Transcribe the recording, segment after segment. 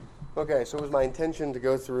Okay, so it was my intention to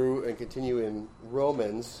go through and continue in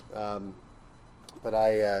Romans, but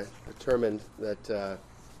I determined that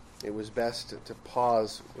it was best to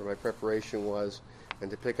pause where my preparation was and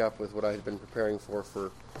to pick up with what I had been preparing for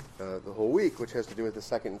the whole week, which has to do with the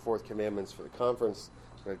second and fourth commandments for the conference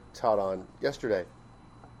that I taught on yesterday.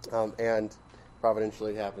 And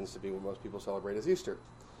providentially, it happens to be what most people celebrate as Easter.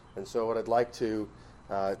 And so what I'd like to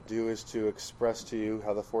do is to express to you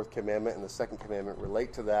how the fourth commandment and the second commandment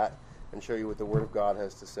relate to that and show you what the Word of God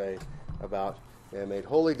has to say about man-made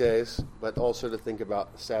holy days, but also to think about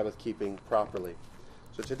Sabbath keeping properly.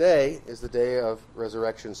 So today is the day of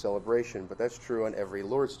resurrection celebration, but that's true on every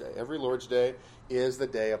Lord's Day. Every Lord's Day is the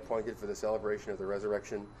day appointed for the celebration of the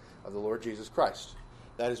resurrection of the Lord Jesus Christ.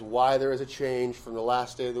 That is why there is a change from the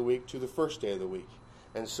last day of the week to the first day of the week.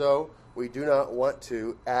 And so we do not want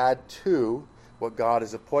to add to what God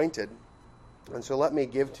has appointed. And so let me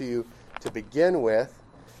give to you, to begin with,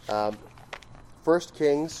 1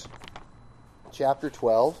 Kings chapter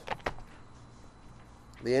 12,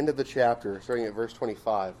 the end of the chapter, starting at verse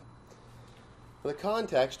 25. For the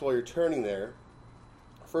context, while you're turning there,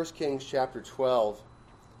 1 Kings chapter 12,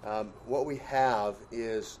 what we have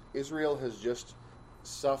is Israel has just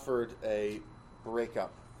suffered a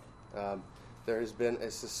breakup. There has been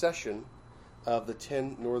a secession of the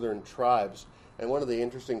 10 northern tribes, and one of the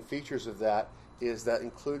interesting features of that is that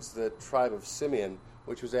includes the tribe of Simeon,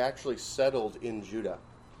 which was actually settled in Judah.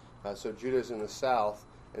 So Judah is in the south,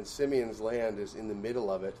 and Simeon's land is in the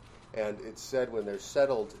middle of it, and it's said when they're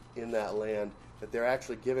settled in that land that they're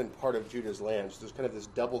actually given part of Judah's land. So there's kind of this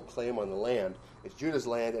double claim on the land. It's Judah's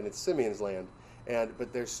land and it's Simeon's land.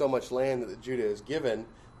 But there's so much land that Judah is given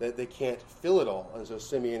that they can't fill it all, and so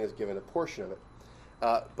Simeon is given a portion of it.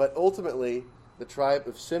 But ultimately, the tribe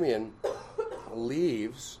of Simeon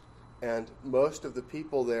leaves, and most of the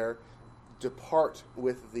people there depart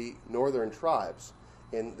with the northern tribes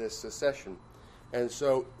in this secession. And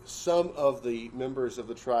so some of the members of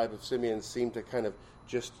the tribe of Simeon seem to kind of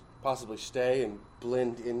just possibly stay and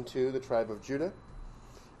blend into the tribe of Judah.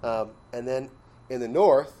 And then in the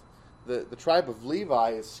north, the tribe of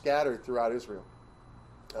Levi is scattered throughout Israel,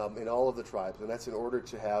 in all of the tribes. And that's in order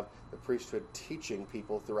to have the priesthood teaching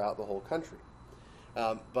people throughout the whole country.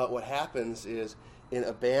 But what happens is, in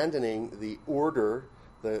abandoning the order,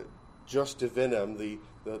 the jus divinum,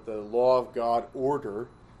 the law of God order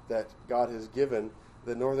that God has given,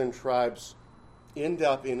 the northern tribes end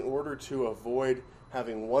up, in order to avoid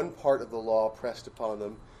having one part of the law pressed upon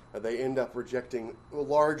them, they end up rejecting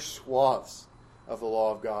large swaths of the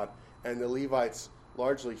law of God, and the Levites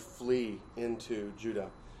largely flee into Judah.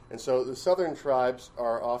 And so the southern tribes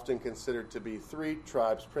are often considered to be three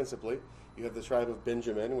tribes principally. You have the tribe of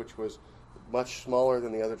Benjamin, which was much smaller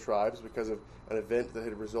than the other tribes because of an event that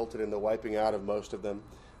had resulted in the wiping out of most of them.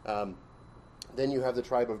 Then you have the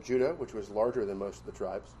tribe of Judah, which was larger than most of the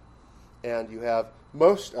tribes. And you have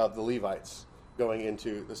most of the Levites going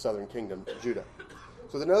into the southern kingdom, Judah.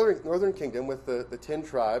 So the northern kingdom, with the 10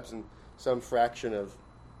 tribes and some fraction of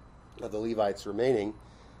the Levites remaining,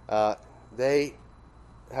 they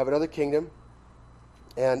have another kingdom.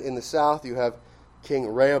 And in the south, you have King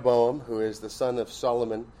Rehoboam, who is the son of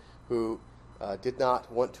Solomon, who did not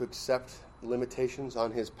want to accept limitations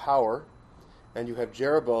on his power. And you have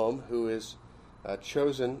Jeroboam, who is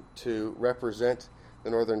chosen to represent the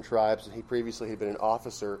northern tribes, and he previously had been an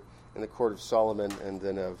officer in the court of Solomon and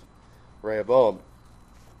then of Rehoboam.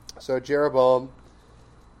 So Jeroboam,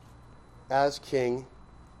 as king,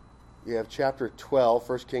 you have chapter 12,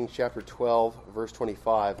 1 Kings chapter 12, verse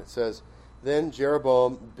 25. It says, "Then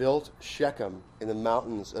Jeroboam built Shechem in the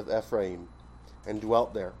mountains of Ephraim and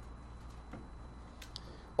dwelt there.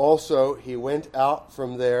 Also he went out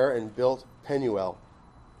from there and built Penuel.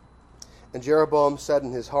 And Jeroboam said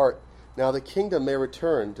in his heart, Now the kingdom may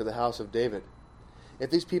return to the house of David. If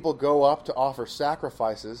these people go up to offer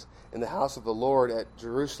sacrifices in the house of the Lord at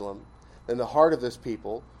Jerusalem, then the heart of this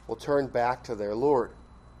people will turn back to their Lord,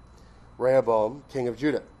 Rehoboam, king of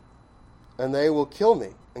Judah. And they will kill me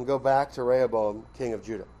and go back to Rehoboam, king of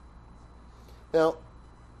Judah." Now,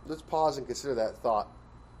 let's pause and consider that thought.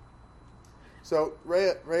 So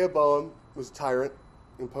Rehoboam was a tyrant,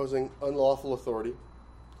 imposing unlawful authority.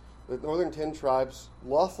 The northern 10 tribes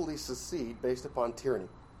lawfully secede based upon tyranny.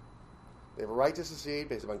 They have a right to secede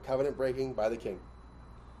based upon covenant breaking by the king.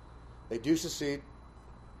 They do secede,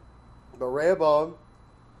 but Rehoboam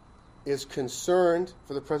is concerned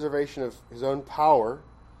for the preservation of his own power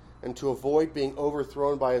and to avoid being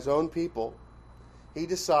overthrown by his own people. He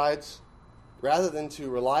decides, rather than to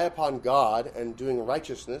rely upon God and doing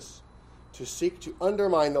righteousness, to seek to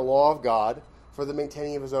undermine the law of God for the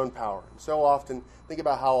maintaining of his own power. And so often, think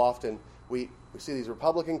about how often we see these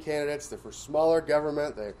Republican candidates, they're for smaller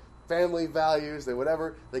government, they're family values, they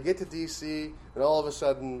whatever. They get to D.C., and all of a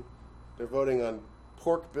sudden, they're voting on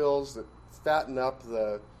pork bills that fatten up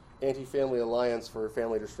the Anti-Family Alliance for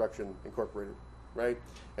Family Destruction Incorporated, right?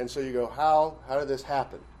 And so you go, how did this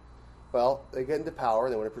happen? Well, they get into power,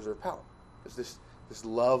 and they want to preserve power. There's this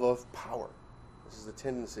love of power. This is the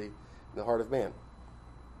tendency in the heart of man.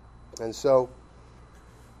 And so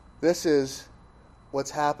this is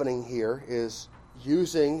what's happening here, is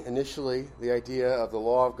using initially the idea of the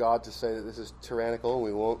law of God to say that this is tyrannical and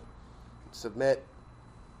we won't submit,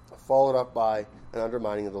 followed up by an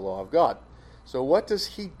undermining of the law of God. So what does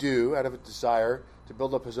he do out of a desire to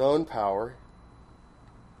build up his own power?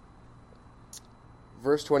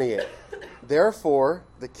 Verse 28. Therefore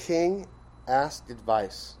the king asked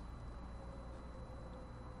advice,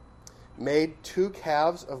 made 2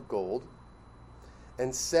 calves of gold,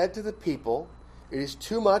 and said to the people, it is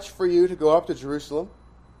too much for you to go up to Jerusalem.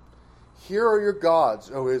 Here are your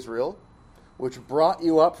gods, O Israel, which brought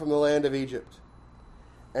you up from the land of Egypt.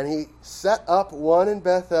 And he set up one in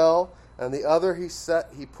Bethel, and the other he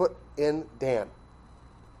put in Dan.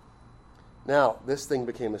 Now, this thing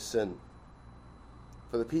became a sin,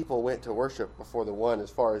 for the people went to worship before the one as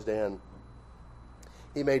far as Dan.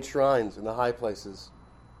 He made shrines in the high places,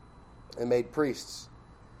 and made priests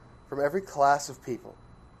from every class of people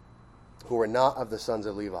who were not of the sons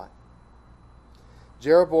of Levi.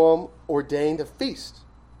 Jeroboam ordained a feast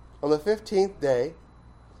on the 15th day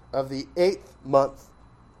of the 8th month,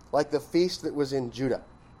 like the feast that was in Judah,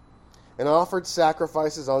 and offered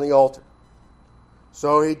sacrifices on the altar.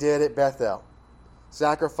 So he did at Bethel,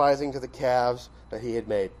 sacrificing to the calves that he had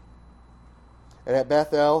made. And at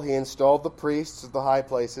Bethel he installed the priests of the high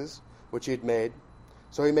places which he had made.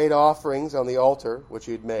 So he made offerings on the altar which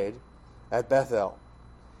he had made at Bethel.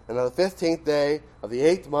 And on the 15th day of the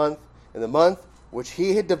 8th month, in the month which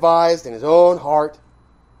he had devised in his own heart,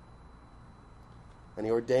 and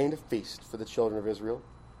he ordained a feast for the children of Israel,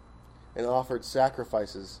 and offered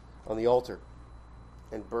sacrifices on the altar,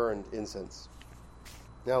 and burned incense.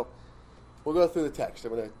 Now, we'll go through the text.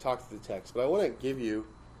 I'm going to talk through the text, but I want to give you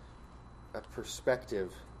a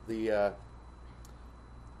perspective. The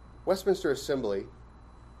Westminster Assembly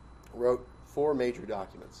wrote 4 major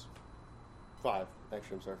documents. 5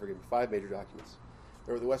 major documents.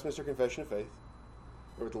 They wrote the Westminster Confession of Faith.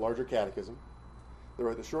 They wrote the larger catechism. They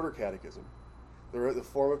wrote the shorter catechism. They wrote the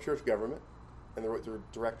form of church government. And they wrote the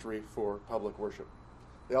directory for public worship.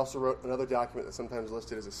 They also wrote another document that's sometimes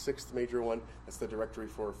listed as a 6th major one. That's the directory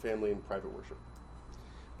for family and private worship.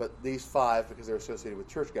 But these 5, because they're associated with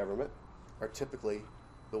church government, are typically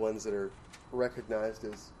the ones that are recognized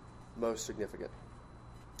as most significant.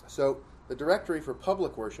 So the directory for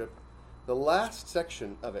public worship, the last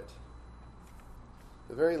section of it,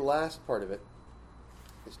 the very last part of it,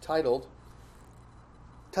 is titled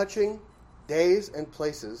Touching Days and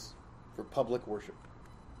Places for Public Worship.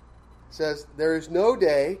 It says, there is no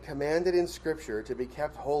day commanded in Scripture to be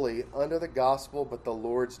kept holy under the gospel but the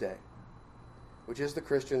Lord's Day, which is the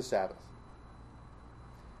Christian Sabbath.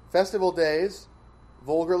 Festival days,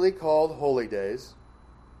 vulgarly called holy days,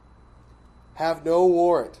 having no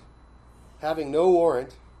warrant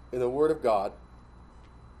in the Word of God,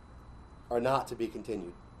 are not to be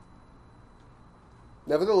continued.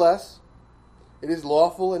 Nevertheless, it is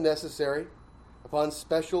lawful and necessary, upon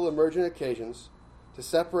special emergent occasions, to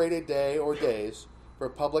separate a day or days for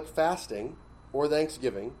public fasting or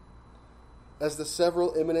thanksgiving, as the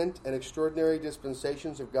several imminent and extraordinary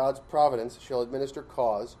dispensations of God's providence shall administer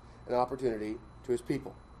cause and opportunity to his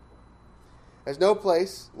people. As no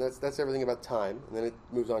place, that's everything about time, and then it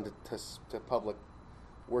moves on to public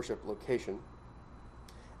worship location.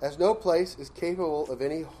 As no place is capable of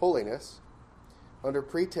any holiness under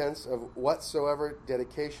pretense of whatsoever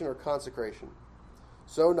dedication or consecration,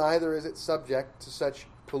 so neither is it subject to such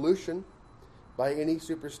pollution by any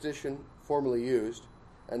superstition formerly used,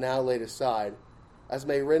 and now laid aside, as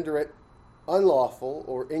may render it unlawful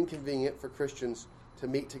or inconvenient for Christians to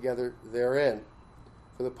meet together therein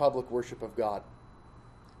for the public worship of God.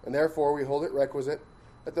 And therefore we hold it requisite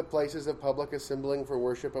that the places of public assembling for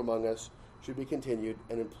worship among us should be continued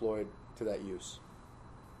and employed to that use.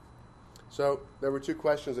 So there were 2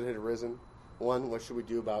 questions that had arisen. One, what should we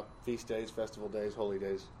do about feast days, festival days, holy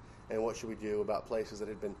days? And what should we do about places that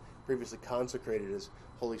had been previously consecrated as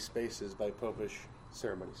holy spaces by popish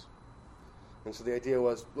ceremonies? And so the idea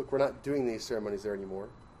was, look, we're not doing these ceremonies there anymore.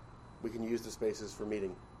 We can use the spaces for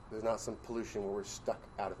meeting. There's not some pollution where we're stuck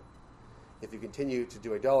out of it. If you continue to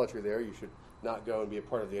do idolatry there, you should not go and be a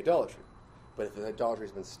part of the idolatry. But if the idolatry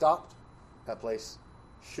has been stopped, That place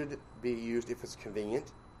should be used, if it's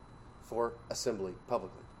convenient, for assembly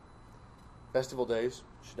publicly. Festival days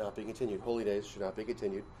should not be continued. Holy days should not be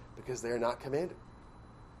continued because they are not commanded.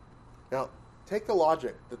 Now, take the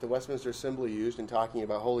logic that the Westminster Assembly used in talking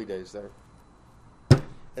about holy days there,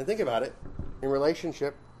 and think about it in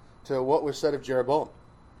relationship to what was said of Jeroboam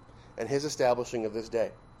and his establishing of this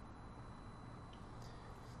day.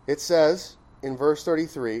 It says in verse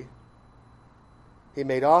 33, he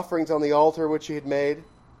made offerings on the altar which he had made,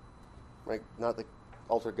 right? Not the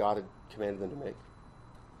altar God had commanded them to make.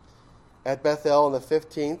 At Bethel on the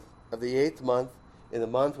 15th of the 8th month, in the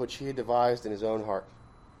month which he had devised in his own heart.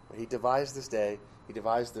 He devised this day, he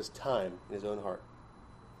devised this time in his own heart.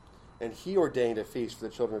 And he ordained a feast for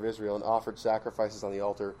the children of Israel and offered sacrifices on the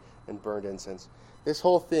altar and burned incense. This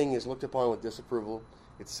whole thing is looked upon with disapproval.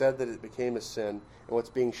 It's said that it became a sin. And what's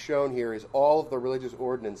being shown here is all of the religious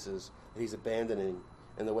ordinances that he's abandoning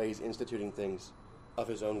and the way he's instituting things of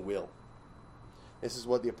his own will. This is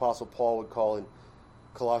what the Apostle Paul would call in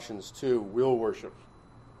Colossians 2, will worship.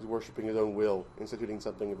 He's worshiping his own will, instituting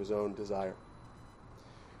something of his own desire.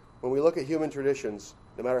 When we look at human traditions,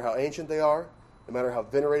 no matter how ancient they are, no matter how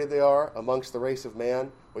venerated they are amongst the race of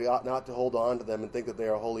man, we ought not to hold on to them and think that they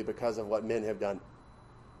are holy because of what men have done.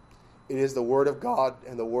 It is the Word of God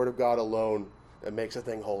and the Word of God alone that makes a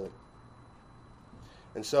thing holy.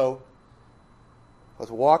 And so,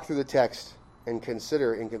 let's walk through the text and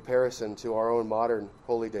consider in comparison to our own modern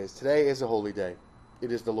holy days. Today is a holy day.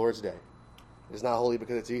 It is the Lord's Day. It is not holy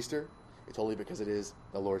because it's Easter. It's holy because it is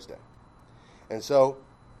the Lord's Day. And so,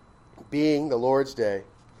 being the Lord's Day,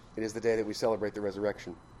 it is the day that we celebrate the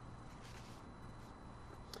resurrection.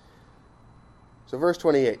 So verse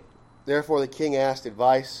 28, therefore the king asked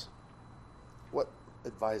advice. What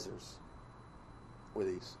advisors were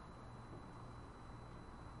these?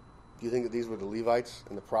 Do you think that these were the Levites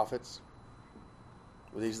and the prophets?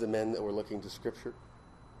 Were these the men that were looking to Scripture?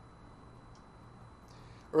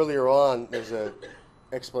 Earlier on, there's an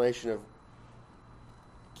explanation of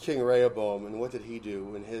King Rehoboam and what did he do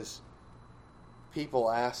when his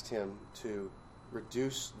people asked him to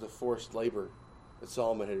reduce the forced labor that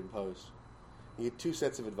Solomon had imposed. He had two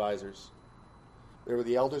sets of advisors. There were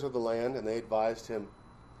the elders of the land, and they advised him,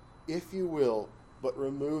 if you will but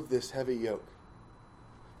remove this heavy yoke,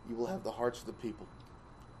 you will have the hearts of the people.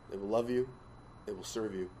 They will love you, they will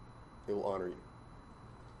serve you, they will honor you.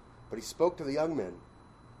 But he spoke to the young men,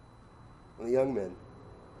 and the young men,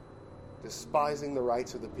 despising the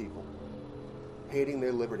rights of the people, hating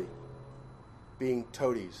their liberty, being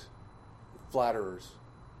toadies, flatterers,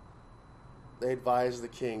 they advised the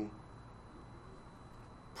king,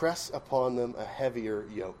 press upon them a heavier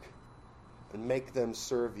yoke and make them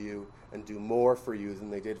serve you and do more for you than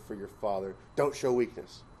they did for your father. Don't show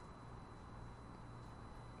weakness.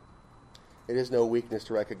 It is no weakness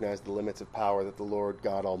to recognize the limits of power that the Lord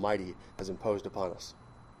God Almighty has imposed upon us.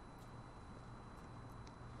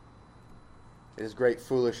 It is great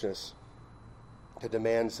foolishness to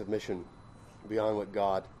demand submission beyond what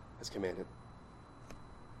God has commanded.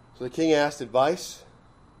 So the king asked advice,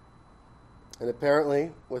 and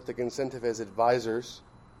apparently, with the consent of his advisors,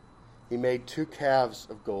 he made 2 calves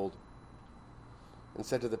of gold and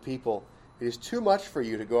said to the people, it is too much for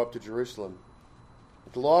you to go up to Jerusalem.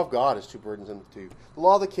 The law of God is too burdensome to you. The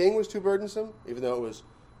law of the king was too burdensome, even though it was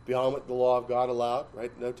beyond what the law of God allowed,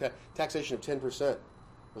 right? No taxation of 10%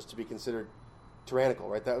 was to be considered tyrannical,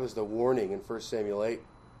 right? That was the warning in 1 Samuel 8.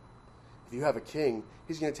 If you have a king,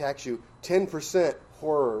 he's going to tax you 10%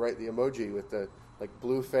 horror, right? The emoji with the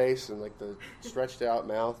blue face and the stretched out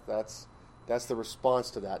mouth. That's the response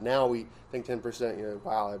to that. Now we think 10%,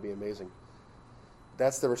 wow, that'd be amazing.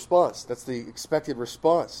 That's the response. That's the expected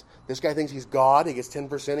response. This guy thinks he's God. He gets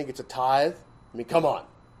 10%. He gets a tithe. I mean, come on.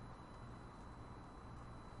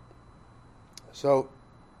 So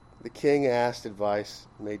the king asked advice,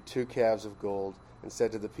 made 2 calves of gold, and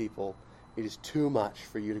said to the people, it is too much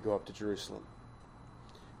for you to go up to Jerusalem.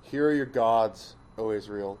 Here are your gods, O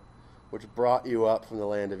Israel, which brought you up from the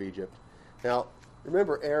land of Egypt. Now,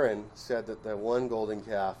 remember Aaron said that the one golden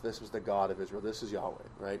calf, this was the God of Israel. This is Yahweh,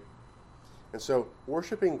 right? And so,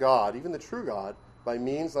 worshiping God, even the true God, by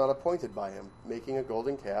means not appointed by him, making a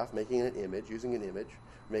golden calf, making an image, using an image,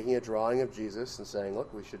 making a drawing of Jesus and saying,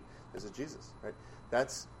 look, this is Jesus, right?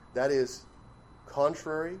 That is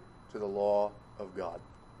contrary to the law of God.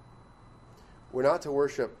 We're not to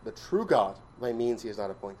worship the true God by means he is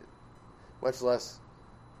not appointed, much less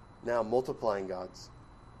now multiplying gods.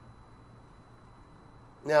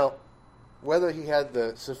 Now, whether he had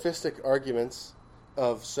the sophistic arguments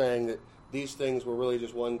of saying that these things were really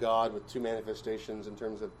just one God with 2 manifestations in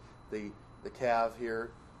terms of the calf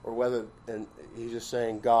here, or whether, and he's just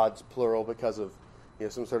saying gods plural because of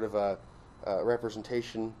some sort of a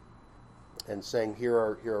representation, and saying here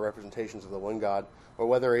are representations of the one God, or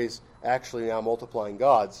whether he's actually now multiplying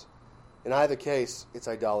gods. In either case, it's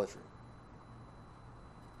idolatry.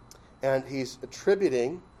 And he's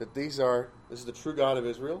attributing that this is the true God of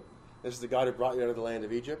Israel. This is the God who brought you out of the land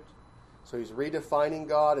of Egypt. So he's redefining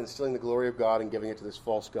God and stealing the glory of God and giving it to this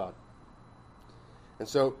false God. And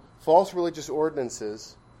so false religious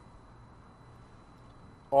ordinances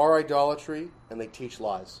are idolatry, and they teach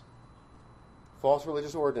lies. False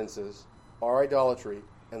religious ordinances are idolatry,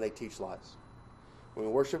 and they teach lies. When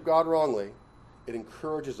we worship God wrongly, it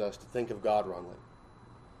encourages us to think of God wrongly.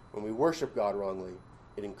 When we worship God wrongly,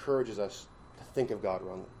 it encourages us to think of God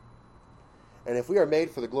wrongly. And if we are made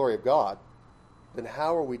for the glory of God, then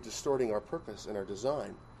how are we distorting our purpose and our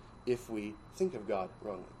design if we think of God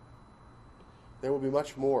wrongly? There will be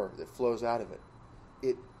much more that flows out of it.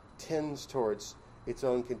 It tends towards its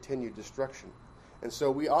own continued destruction. And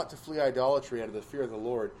so we ought to flee idolatry out of the fear of the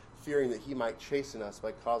Lord, fearing that he might chasten us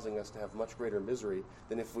by causing us to have much greater misery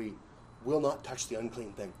than if we will not touch the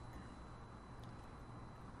unclean thing.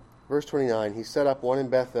 Verse 29, he set up one in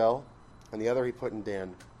Bethel, and the other he put in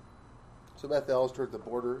Dan. So Bethel is toward the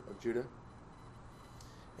border of Judah,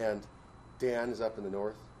 and Dan is up in the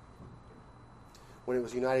north. When it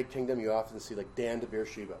was United Kingdom, you often see like Dan to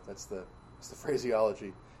Beersheba. That's the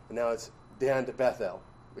phraseology. And now it's Dan to Bethel,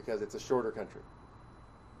 because it's a shorter country.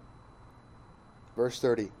 Verse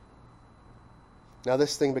 30. Now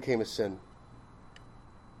this thing became a sin.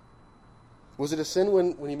 Was it a sin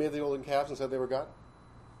when he made the golden calves and said they were God?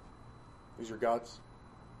 These are gods?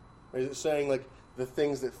 Or is it saying like the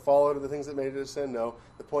things that followed are the things that made it a sin? No.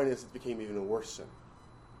 The point is it became even a worse sin.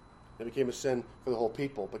 It became a sin for the whole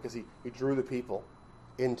people because he drew the people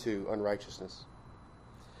into unrighteousness.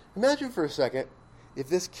 Imagine for a second if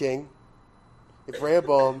this king, if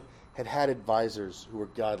Rehoboam had advisors who were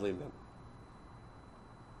godly men.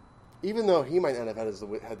 Even though he might not have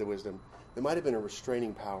had the wisdom, there might have been a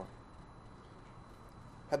restraining power.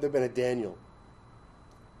 Had there been a Daniel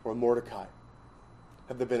or a Mordecai?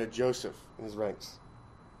 Had there been a Joseph in his ranks?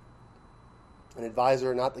 An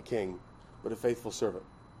advisor, not the king, but a faithful servant.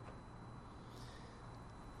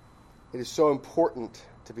 It is so important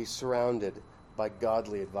to be surrounded by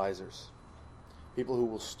godly advisors. People who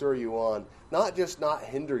will stir you on, not just not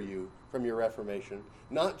hinder you from your reformation,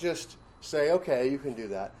 not just say, okay, you can do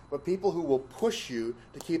that, but people who will push you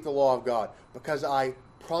to keep the law of God. Because I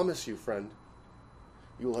promise you, friend,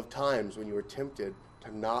 you will have times when you are tempted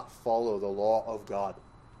to not follow the law of God.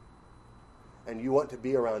 And you want to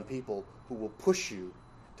be around people who will push you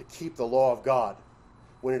to keep the law of God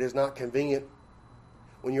when it is not convenient,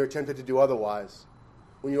 when you are tempted to do otherwise,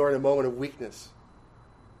 when you are in a moment of weakness.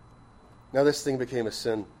 Now this thing became a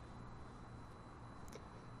sin.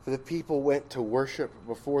 For the people went to worship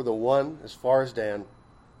before the one as far as Dan.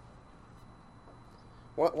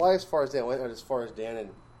 Why as far as Dan? Why not as far as Dan and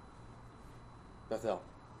Bethel?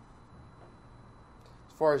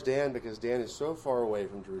 As far as Dan, because Dan is so far away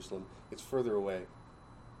from Jerusalem, it's further away.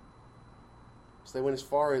 So they went as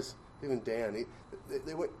far as even Dan.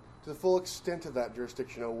 They went to the full extent of that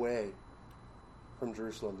jurisdiction away from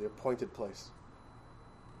Jerusalem, the appointed place.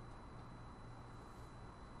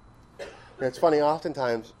 And it's funny,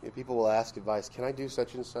 oftentimes people will ask advice, can I do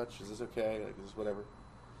such and such? Is this okay? Like, is this whatever?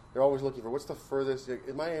 They're always looking for, what's the furthest?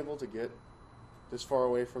 Am I able to get this far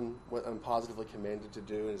away from what I'm positively commanded to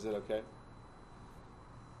do? Is it okay?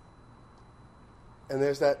 And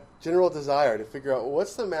there's that general desire to figure out,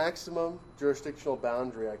 what's the maximum jurisdictional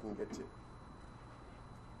boundary I can get to?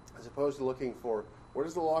 As opposed to looking for, what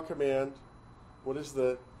does the law command? What is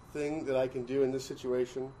the thing that I can do in this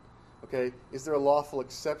situation? Okay, is there a lawful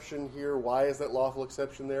exception here? Why is that lawful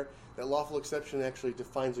exception there? That lawful exception actually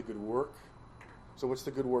defines a good work. So what's the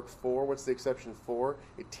good work for? What's the exception for?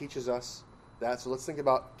 It teaches us that. So let's think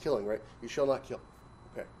about killing, right? You shall not kill.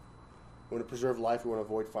 Okay. We want to preserve life. We want to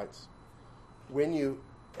avoid fights. When you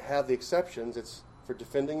have the exceptions, it's for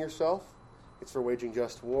defending yourself. It's for waging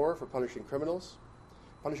just war, for punishing criminals.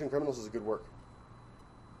 Punishing criminals is a good work.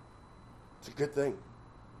 It's a good thing.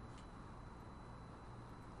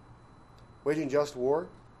 Waging just war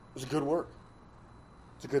is a good work.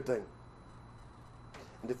 It's a good thing.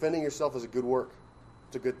 And defending yourself is a good work.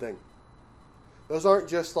 It's a good thing. Those aren't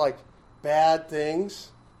just like bad things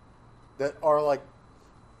that are like,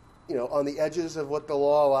 on the edges of what the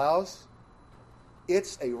law allows.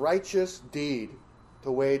 It's a righteous deed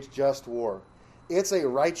to wage just war. It's a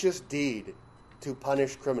righteous deed to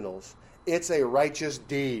punish criminals. It's a righteous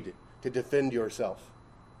deed to defend yourself.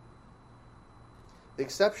 The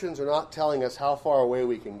exceptions are not telling us how far away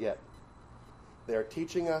we can get. They are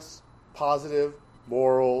teaching us positive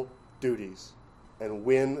moral duties and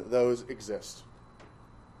when those exist.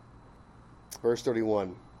 Verse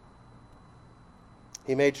 31.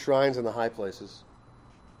 He made shrines in the high places.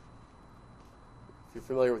 If you're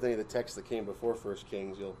familiar with any of the texts that came before 1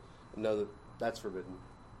 Kings, you'll know that that's forbidden.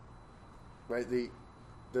 Right? The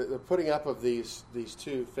putting up of these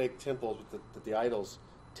two fake temples with the idols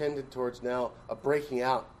tended towards now a breaking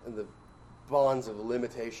out in the bonds of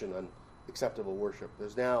limitation on acceptable worship.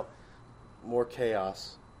 There's now more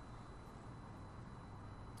chaos.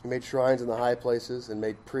 He made shrines in the high places and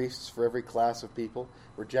made priests for every class of people,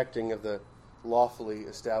 rejecting of the lawfully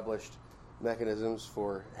established mechanisms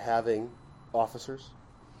for having officers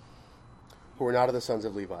who were not of the sons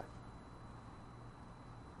of Levi.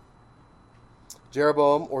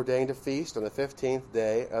 Jeroboam ordained a feast on the 15th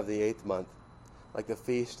day of the 8th month, like the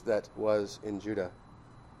feast that was in Judah,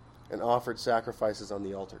 and offered sacrifices on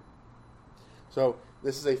the altar. So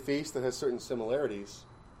this is a feast that has certain similarities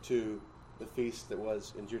to the feast that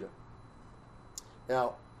was in Judah.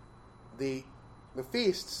 Now, the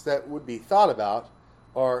feasts that would be thought about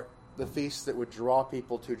are the feasts that would draw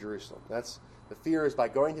people to Jerusalem. That's the fear is by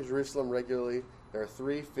going to Jerusalem regularly, there are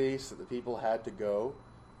 3 feasts that the people had to go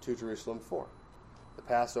to Jerusalem for. The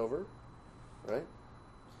Passover, right?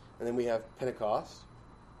 And then we have Pentecost.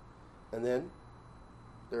 And then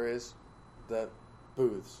there is the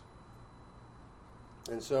booths.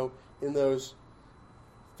 And so in those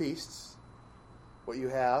feasts, what you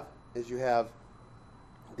have is you have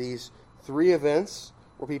these 3 events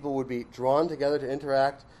where people would be drawn together to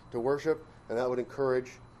interact, to worship, and that would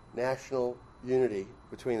encourage national unity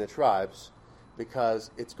between the tribes,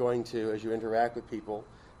 because it's going to, as you interact with people,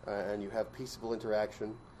 and you have peaceable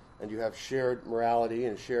interaction, and you have shared morality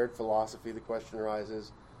and shared philosophy, the question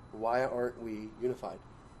arises, why aren't we unified?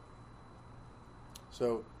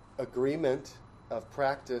 So agreement of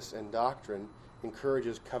practice and doctrine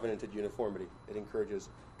encourages covenanted uniformity. It encourages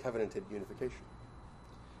covenanted unification.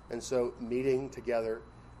 And so meeting together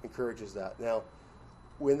encourages that. Now,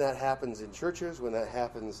 when that happens in churches, when that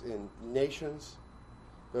happens in nations,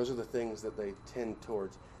 those are the things that they tend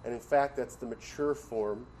towards. And in fact, that's the mature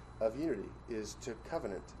form of unity, is to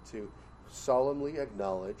covenant, to solemnly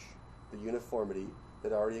acknowledge the uniformity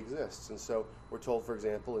that already exists. And so we're told, for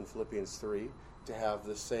example, in Philippians 3, to have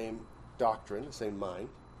the same doctrine, the same mind,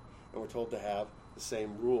 and we're told to have the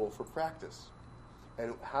same rule for practice.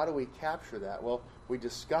 And how do we capture that? Well, we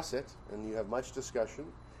discuss it, and you have much discussion,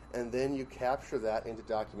 and then you capture that into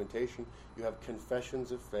documentation. You have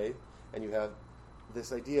confessions of faith, and you have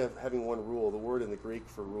this idea of having one rule. The word in the Greek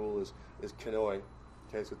for rule is kanoi.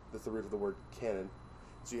 Okay, so that's the root of the word canon.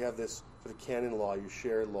 So you have this sort of canon law, your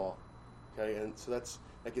shared law. Okay, and so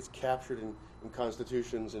that gets captured in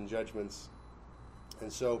constitutions and judgments.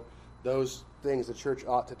 And so those things, the church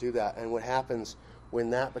ought to do that. And what happens when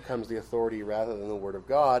that becomes the authority rather than the Word of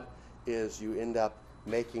God is you end up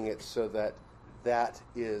making it so that that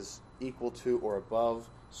is equal to or above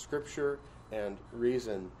Scripture and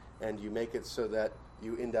reason, and you make it so that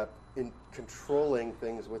you end up in controlling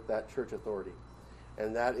things with that church authority.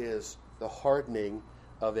 And that is the hardening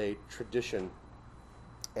of a tradition.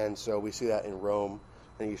 And so we see that in Rome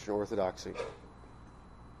and Eastern Orthodoxy.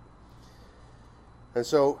 And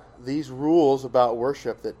so these rules about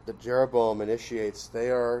worship that Jeroboam initiates, they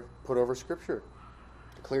are put over Scripture.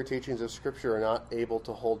 The clear teachings of Scripture are not able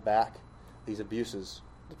to hold back these abuses.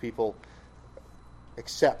 The people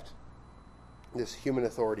accept this human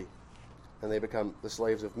authority, and they become the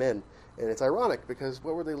slaves of men. And it's ironic, because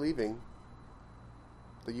what were they leaving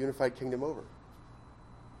the unified kingdom over?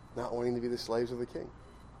 Not wanting to be the slaves of the king.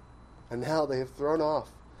 And now they have thrown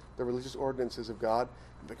off the religious ordinances of God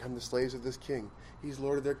and become the slaves of this king. He's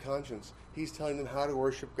Lord of their conscience. He's telling them how to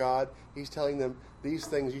worship God. He's telling them these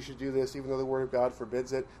things, you should do this, even though the Word of God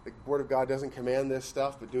forbids it. The Word of God doesn't command this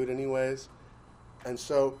stuff, but do it anyways. And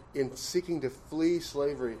so in seeking to flee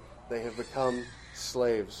slavery, they have become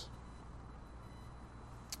slaves.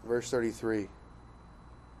 Verse 33.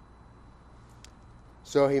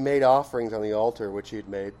 So he made offerings on the altar which he had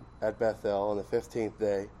made at Bethel on the 15th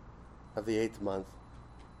day of the 8th month,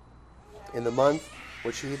 in the month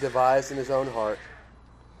which he devised in his own heart,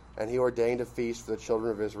 and he ordained a feast for the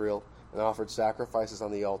children of Israel, and offered sacrifices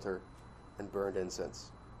on the altar, and burned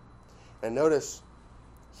incense. And notice,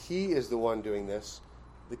 he is the one doing this.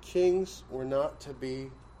 The kings were not to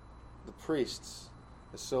be the priests,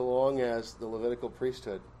 so long as the Levitical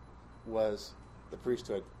priesthood was the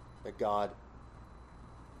priesthood that God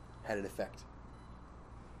had in effect.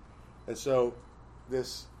 And so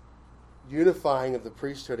this unifying of the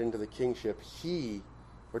priesthood into the kingship, he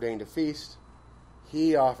ordained a feast,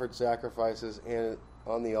 he offered sacrifices, and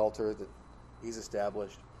on the altar that he's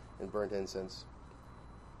established, and burnt incense.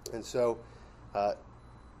 And so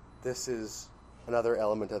this is another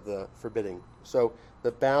element of the forbidding. So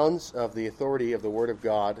the bounds of the authority of the Word of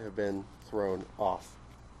God have been thrown off.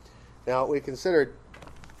 Now, we considered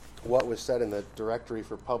what was said in the Directory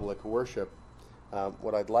for Public Worship.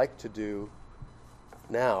 What I'd like to do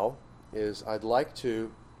now is I'd like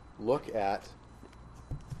to look at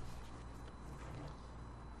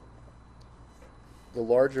the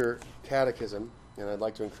larger catechism, and I'd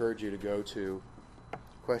like to encourage you to go to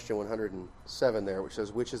question 107 there, which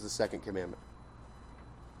says, which is the second commandment?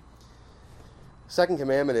 Second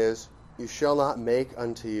commandment is, you shall not make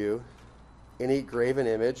unto you any graven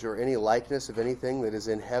image or any likeness of anything that is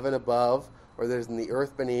in heaven above, or that is in the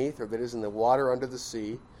earth beneath, or that is in the water under the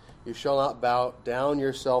sea. You shall not bow down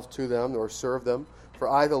yourself to them, nor serve them. For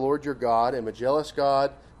I, the Lord your God, am a jealous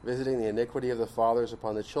God, visiting the iniquity of the fathers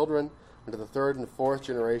upon the children, unto the third and fourth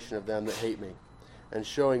generation of them that hate me, and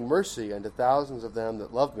showing mercy unto thousands of them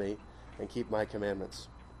that love me, and keep my commandments.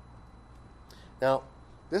 Now,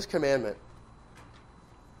 this commandment,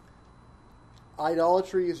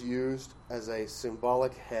 idolatry is used as a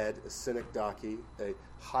symbolic head, a synecdoche, a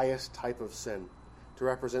highest type of sin, to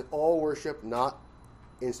represent all worship not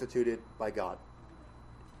instituted by God.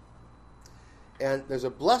 And there's a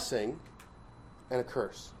blessing and a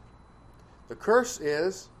curse. The curse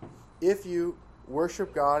is, if you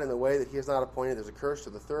worship God in the way that he has not appointed, there's a curse to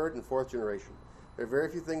the third and fourth generation. There are very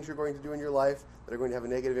few things you're going to do in your life that are going to have a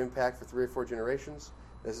negative impact for 3 or 4 generations.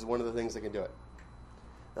 This is one of the things that can do it.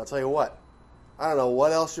 And I'll tell you what, I don't know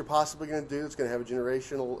what else you're possibly going to do that's going to have a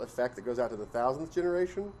generational effect that goes out to the 1000th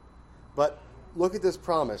generation, but look at this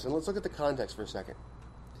promise, and let's look at the context for a second.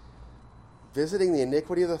 Visiting the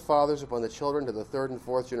iniquity of the fathers upon the children to the third and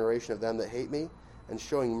fourth generation of them that hate me, and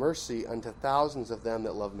showing mercy unto thousands of them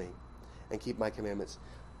that love me, and keep my commandments.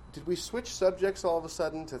 Did we switch subjects all of a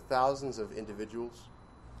sudden to thousands of individuals?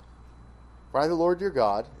 For I, the Lord your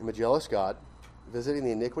God, am a jealous God, visiting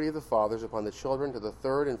the iniquity of the fathers upon the children to the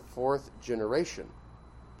third and fourth generation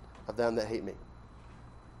of them that hate me,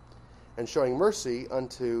 and showing mercy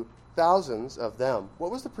unto thousands of them.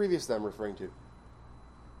 What was the previous them referring to?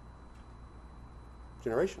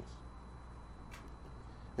 Generations.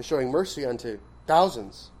 And showing mercy unto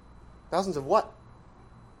thousands. Thousands of what?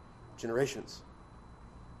 Generations.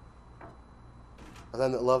 Of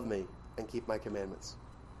them that love me and keep my commandments.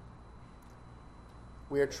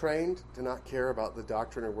 We are trained to not care about the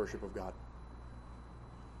doctrine or worship of God.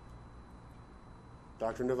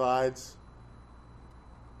 Doctrine divides.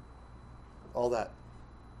 All that.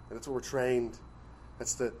 And that's what we're trained.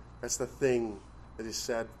 That's the thing that is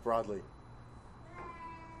said broadly.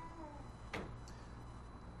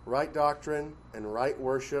 Right doctrine and right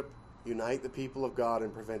worship unite the people of God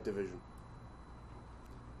and prevent division.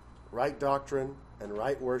 Right doctrine and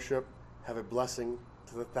right worship have a blessing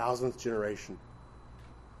to the 1000th generation.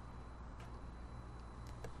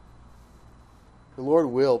 The Lord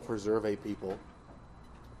will preserve a people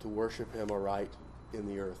to worship him aright in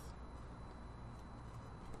the earth.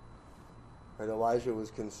 And Elijah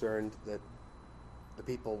was concerned that the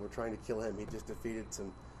people were trying to kill him. He just defeated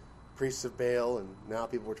some priests of Baal, and now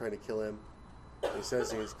people were trying to kill him. He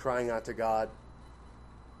says he's crying out to God.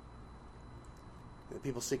 The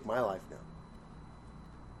people seek my life now.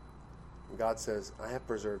 And God says, I have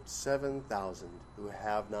preserved 7,000 who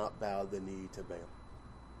have not bowed the knee to Baal.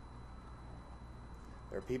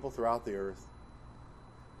 There are people throughout the earth.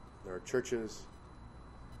 There are churches.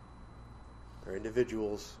 There are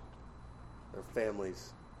individuals. There are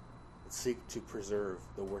families that seek to preserve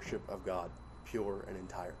the worship of God, pure and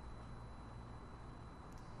entire.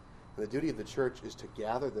 And the duty of the church is to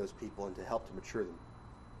gather those people and to help to mature them.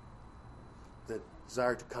 The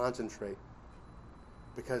desire to concentrate,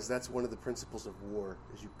 because that's one of the principles of war,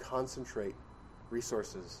 is you concentrate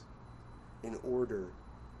resources in order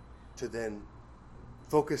to then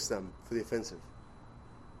focus them for the offensive.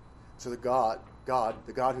 So the God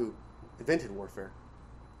who invented warfare,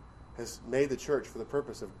 has made the church for the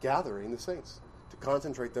purpose of gathering the saints, to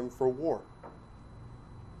concentrate them for war.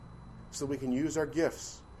 So we can use our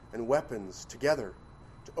gifts and weapons together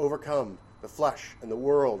to overcome the flesh and the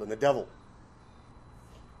world and the devil.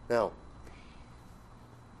 Now,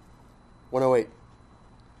 108.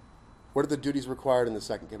 What are the duties required in the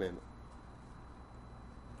second commandment?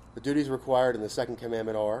 The duties required in the second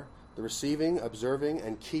commandment are the receiving, observing,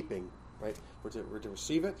 and keeping. Right? We're to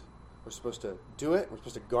receive it. We're supposed to do it. We're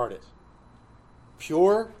supposed to guard it.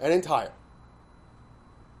 Pure and entire.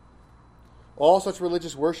 all such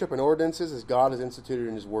religious worship and ordinances as God has instituted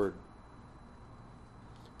in his word.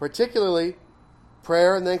 Particularly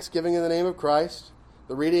prayer and thanksgiving in the name of Christ,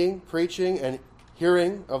 the reading, preaching, and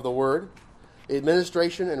hearing of the word,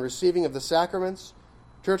 administration and receiving of the sacraments,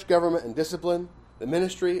 church government and discipline, the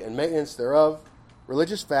ministry and maintenance thereof,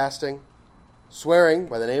 religious fasting, swearing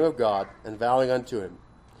by the name of God, and vowing unto him,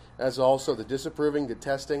 as also the disapproving,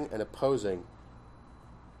 detesting, and opposing.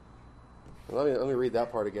 Let me read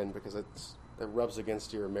that part again, because that rubs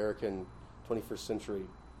against your American 21st century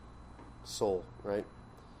soul, right?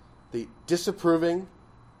 The disapproving,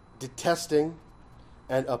 detesting,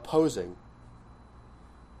 and opposing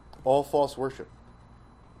all false worship.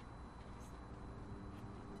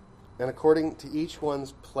 And according to each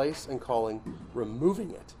one's place and calling,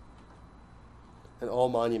 removing it, and all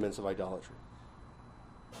monuments of idolatry.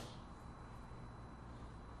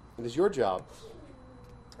 It is your job,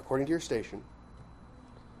 according to your station,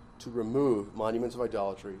 to remove monuments of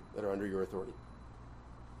idolatry that are under your authority.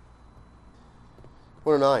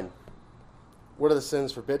 109. What are the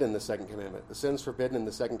sins forbidden in the second commandment? The sins forbidden in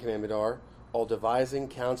the second commandment are all devising,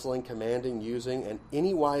 counseling, commanding, using, and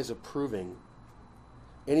anywise approving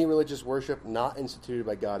any religious worship not instituted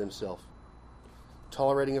by God himself,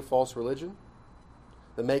 tolerating a false religion,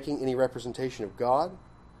 the making any representation of God,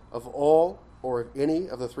 of all or of any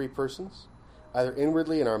of the three persons, either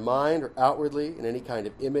inwardly in our mind or outwardly in any kind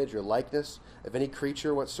of image or likeness of any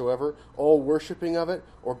creature whatsoever, all worshipping of it,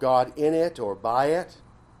 or God in it or by it,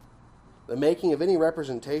 the making of any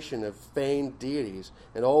representation of feigned deities,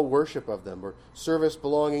 and all worship of them, or service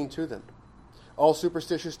belonging to them, all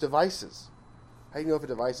superstitious devices. How do you know if a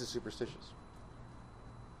device is superstitious?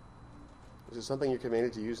 Is it something you're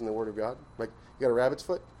commanded to use in the Word of God? Like, you got a rabbit's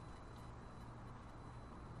foot?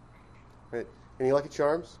 Right. Any Lucky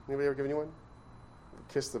Charms? Anybody ever given you one?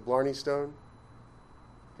 Kiss the Blarney Stone?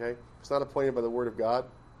 Okay? It's not appointed by the Word of God.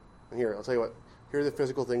 And here, I'll tell you what. Here are the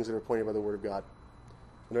physical things that are appointed by the Word of God.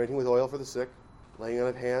 Anointing with oil for the sick, laying on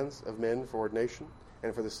of hands of men for ordination,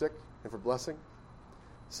 and for the sick, and for blessing,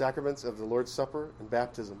 sacraments of the Lord's Supper, and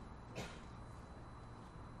baptism.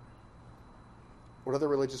 What other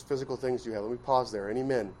religious physical things do you have? Let me pause there. Any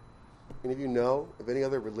men? Any of you know of any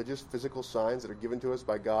other religious physical signs that are given to us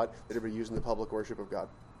by God that are to be used in the public worship of God?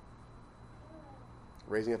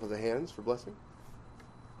 Raising up of the hands for blessing?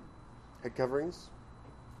 Head coverings?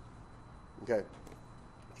 Okay.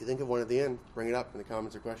 If you think of one at the end, bring it up in the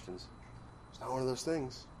comments or questions. It's not one of those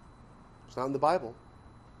things. It's not in the Bible.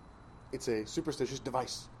 It's a superstitious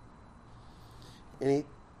device. Any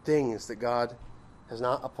things that God has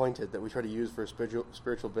not appointed that we try to use for a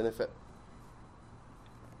spiritual benefit.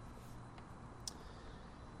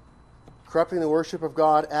 Corrupting the worship of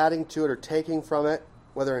God, adding to it or taking from it,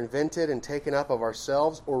 whether invented and taken up of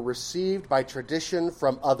ourselves or received by tradition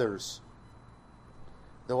from others,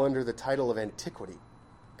 though under the title of antiquity,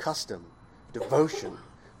 custom, devotion,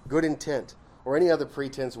 good intent, or any other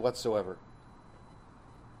pretense whatsoever.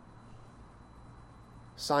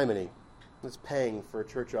 Simony. That's paying for a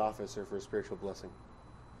church office or for a spiritual blessing.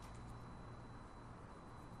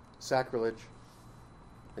 Sacrilege,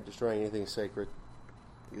 and destroying anything sacred,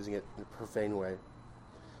 using it in a profane way.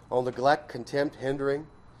 All neglect, contempt, hindering,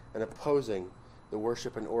 and opposing the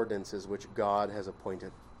worship and ordinances which God has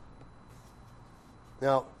appointed.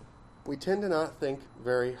 Now, we tend to not think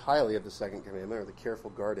very highly of the second commandment, or the careful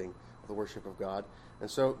guarding of the worship of God, and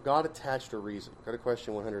so God attached a reason. Go to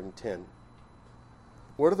question 110.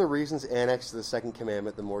 What are the reasons annexed to the second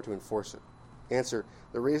commandment the more to enforce it? Answer,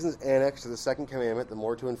 the reasons annexed to the second commandment the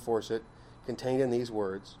more to enforce it, contained in these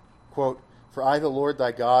words, quote, For I, the Lord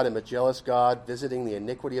thy God, am a jealous God, visiting the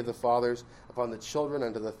iniquity of the fathers upon the children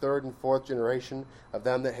unto the third and fourth generation of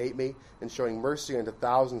them that hate me, and showing mercy unto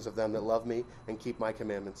thousands of them that love me and keep my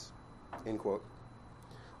commandments. End quote.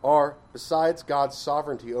 Or, besides God's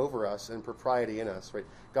sovereignty over us and propriety in us, right?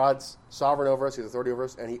 God's sovereign over us, He has authority over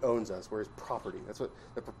us, and He owns us. We're His property. That's what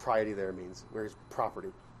the propriety there means. We're His property.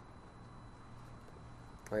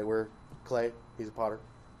 Right? We're clay. He's a potter.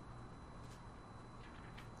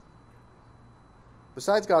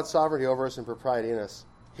 Besides God's sovereignty over us and propriety in us,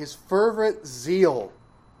 His fervent zeal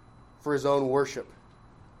for His own worship.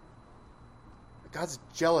 God's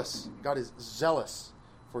jealous. God is zealous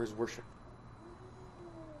for His worship.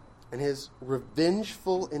 And His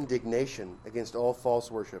revengeful indignation against all false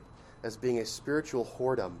worship as being a spiritual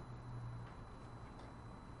whoredom.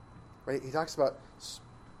 Right? He talks about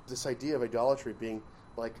this idea of idolatry being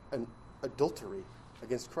like an adultery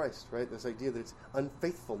against Christ, right? This idea that it's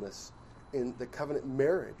unfaithfulness in the covenant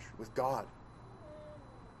marriage with God.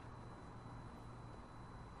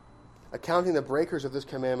 Accounting the breakers of this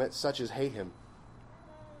commandment such as hate Him.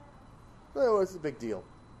 Oh, what's the big deal?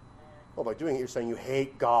 Well, by doing it, you're saying you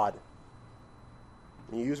hate God.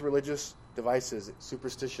 And you use religious devices,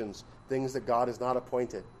 superstitions, things that God has not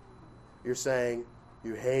appointed. You're saying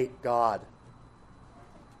you hate God.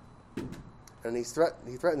 And he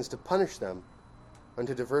threatens to punish them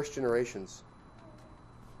unto diverse generations.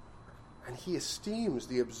 And he esteems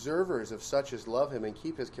the observers of such as love him and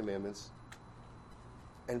keep his commandments,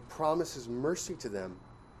 and promises mercy to them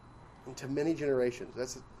into many generations.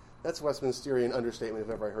 That's a Westminsterian understatement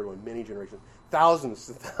if ever I heard one. Many generations. Thousands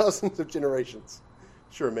and thousands of generations.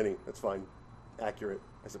 Sure, many. That's fine. Accurate,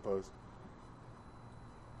 I suppose.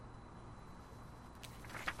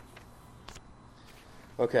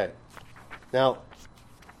 Okay. Now,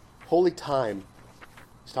 holy time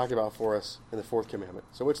is talked about for us in the fourth commandment.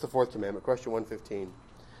 So what's the fourth commandment? Question 115.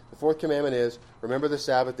 The fourth commandment is, remember the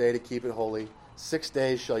Sabbath day to keep it holy. 6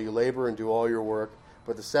 days shall you labor and do all your work.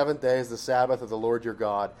 But the seventh day is the Sabbath of the Lord your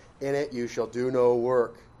God. In it you shall do no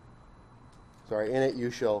work. In it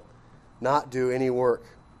you shall not do any work.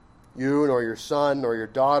 You, nor your son, nor your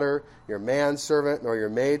daughter, your manservant, nor your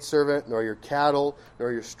maidservant, nor your cattle,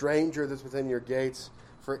 nor your stranger that's within your gates.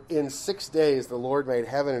 For in 6 days the Lord made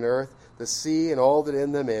heaven and earth, the sea and all that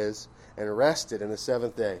in them is, and rested in the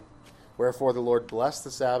seventh day. Wherefore the Lord blessed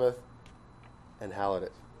the Sabbath and hallowed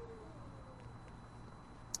it.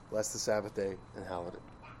 Blessed the Sabbath day and hallowed it.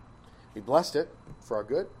 He blessed it for our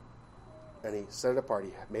good, and he set it apart.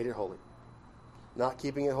 He made it holy. Not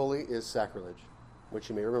keeping it holy is sacrilege, which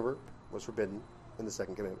you may remember was forbidden in the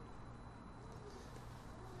second commandment.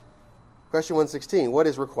 Question 116. What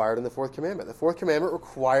is required in the fourth commandment? The fourth commandment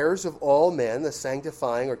requires of all men the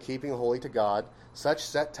sanctifying or keeping holy to God such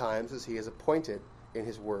set times as he has appointed in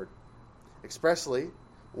his word. Expressly,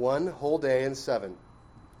 1 whole day in 7,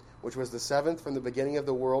 which was the seventh from the beginning of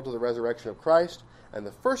the world to the resurrection of Christ, and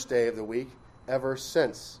the first day of the week ever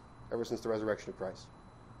since the resurrection of Christ.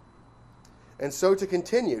 And so to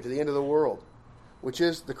continue to the end of the world, which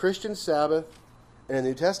is the Christian Sabbath, and in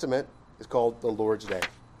the New Testament is called the Lord's Day.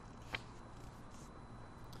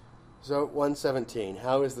 So 117,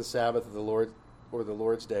 how is the Sabbath of the Lord or the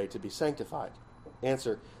Lord's Day to be sanctified?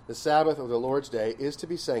 Answer, the Sabbath or the Lord's Day is to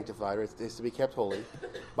be sanctified, or is to be kept holy,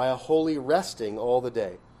 by a holy resting all the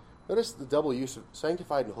day. Notice the double use of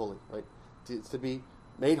sanctified and holy, right? It's to be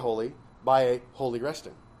made holy by a holy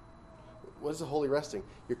resting. What is a holy resting?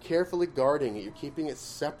 You're carefully guarding it. You're keeping it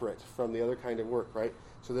separate from the other kind of work, right?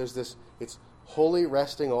 So there's this, it's holy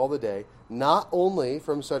resting all the day, not only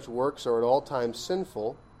from such works are at all times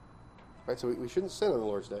sinful, right? So we shouldn't sin on the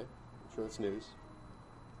Lord's Day. I'm sure that's news.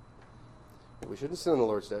 We shouldn't sin on the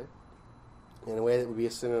Lord's Day in a way that would be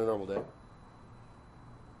a sin on a normal day.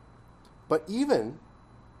 But even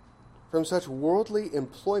from such worldly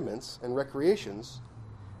employments and recreations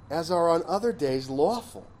as are on other days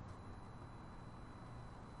lawful.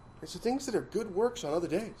 So things that are good works on other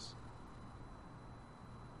days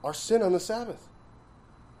are sin on the Sabbath.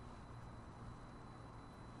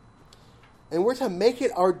 And we're to make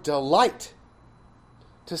it our delight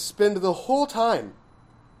to spend the whole time,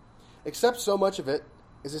 except so much of it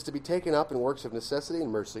is to be taken up in works of necessity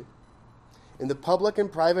and mercy, in the public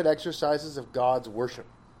and private exercises of God's worship.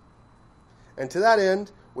 And to that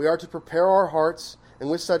end, we are to prepare our hearts,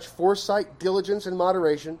 and with such foresight, diligence, and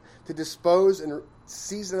moderation, to dispose and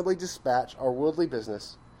seasonably dispatch our worldly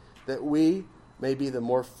business, that we may be the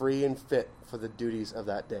more free and fit for the duties of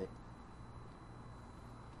that day.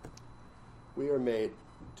 We are made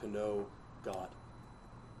to know God.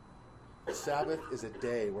 The Sabbath is a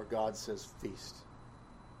day where God says feast.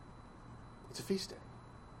 It's a feast day.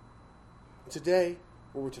 It's a day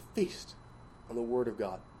where we're to feast on the Word of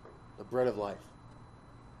God, the bread of life.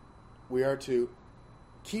 We are to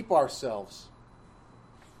keep ourselves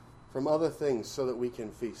from other things so that we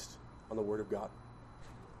can feast on the Word of God.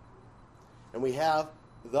 And we have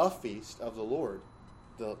the feast of the Lord,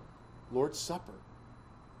 the Lord's Supper,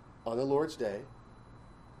 on the Lord's Day,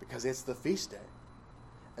 because it's the feast day.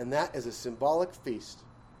 And that is a symbolic feast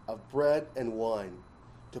of bread and wine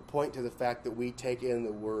to point to the fact that we take in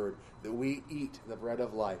the Word, that we eat the bread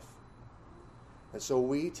of life. And so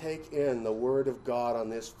we take in the Word of God on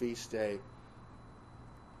this feast day.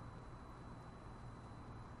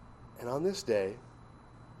 And on this day,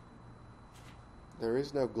 there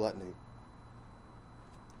is no gluttony.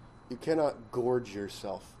 You cannot gorge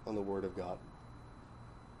yourself on the Word of God.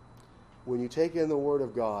 When you take in the Word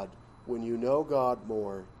of God, when you know God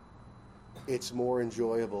more, it's more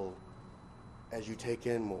enjoyable as you take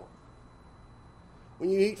in more. When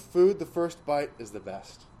you eat food, the first bite is the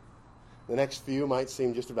best. The next few might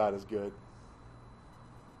seem just about as good.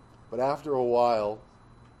 But after a while,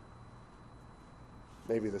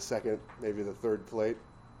 maybe the second, maybe the third plate,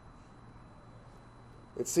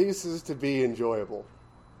 it ceases to be enjoyable.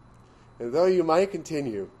 And though you might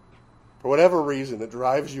continue, for whatever reason that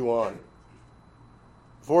drives you on,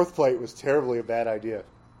 fourth plate was terribly a bad idea.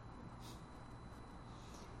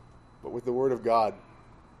 But with the Word of God,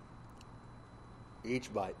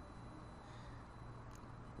 each bite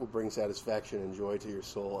will bring satisfaction and joy to your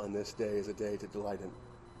soul, and this day is a day to delight in.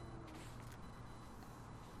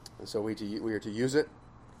 And so we are to use it.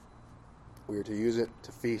 We are to use it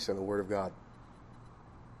to feast on the Word of God.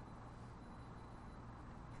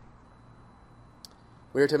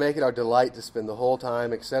 We are to make it our delight to spend the whole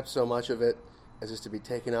time, except so much of it as is to be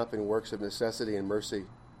taken up in works of necessity and mercy,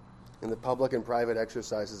 in the public and private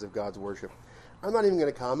exercises of God's worship. I'm not even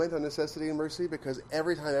going to comment on necessity and mercy, because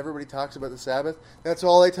every time everybody talks about the Sabbath, that's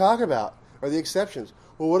all they talk about, are the exceptions.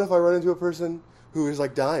 Well, what if I run into a person who is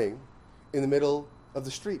like dying in the middle of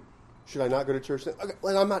the street? Should I not go to church then? Okay,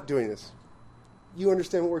 well, I'm not doing this. You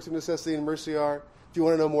understand what works of necessity and mercy are? If you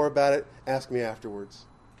want to know more about it, ask me afterwards.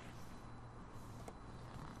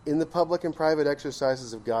 In the public and private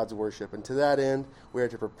exercises of God's worship, and to that end, we are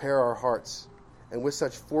to prepare our hearts, and with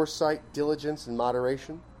such foresight, diligence, and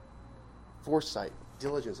moderation. Foresight,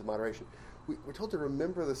 diligence, and moderation. We're told to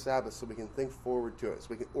remember the Sabbath so we can think forward to it, so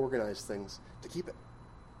we can organize things to keep it.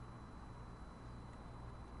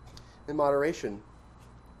 In moderation,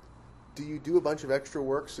 do you do a bunch of extra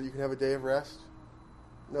work so you can have a day of rest?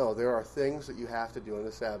 No, there are things that you have to do on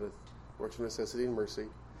the Sabbath, works of necessity and mercy,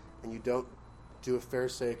 and you don't do a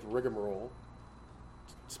pharisaic rigmarole,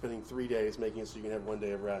 spending 3 days making it so you can have 1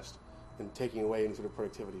 day of rest and taking away any sort of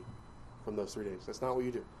productivity from those 3 days. That's not what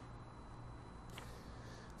you do.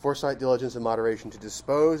 Foresight, diligence, and moderation, to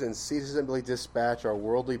dispose and seasonably dispatch our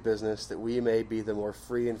worldly business, that we may be the more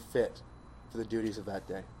free and fit for the duties of that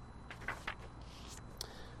day.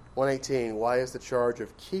 118, why is the charge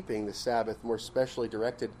of keeping the Sabbath more specially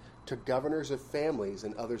directed to governors of families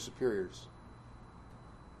and other superiors?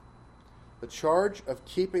 The charge of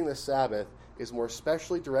keeping the Sabbath is more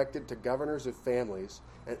specially directed to governors of families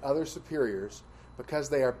and other superiors because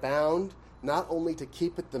they are bound not only to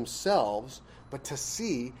keep it themselves, but to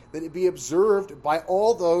see that it be observed by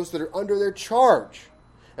all those that are under their charge,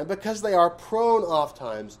 and because they are prone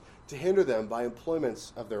oftentimes to hinder them by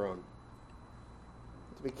employments of their own.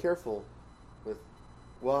 To be careful with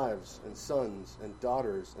wives and sons and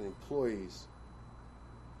daughters and employees,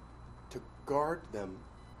 to guard them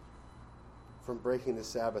from breaking the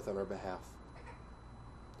Sabbath on our behalf.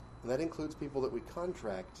 And that includes people that we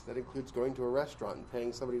contract. That includes going to a restaurant and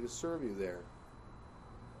paying somebody to serve you there.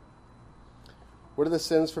 What are the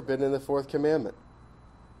sins forbidden in the fourth commandment?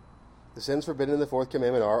 The sins forbidden in the fourth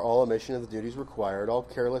commandment are all omission of the duties required, all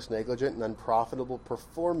careless, negligent, and unprofitable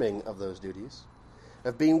performing of those duties,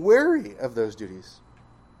 of being weary of those duties.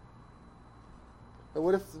 And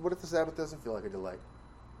what if the Sabbath doesn't feel like a delight?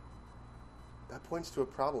 That points to a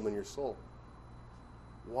problem in your soul.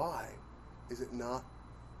 Why is it not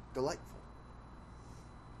delightful?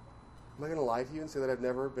 Am I going to lie to you and say that I've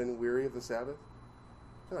never been weary of the Sabbath?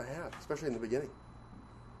 No, I have, especially in the beginning.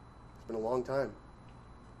 It's been a long time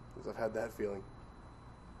since I've had that feeling.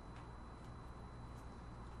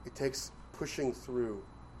 It takes pushing through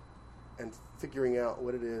and figuring out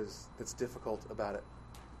what it is that's difficult about it.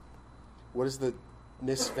 What is the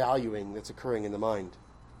misvaluing that's occurring in the mind?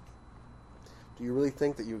 Do you really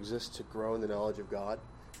think that you exist to grow in the knowledge of God,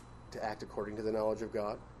 to act according to the knowledge of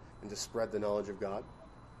God, and to spread the knowledge of God?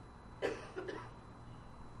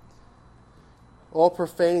 All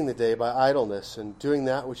profaning the day by idleness and doing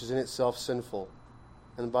that which is in itself sinful,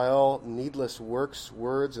 and by all needless works,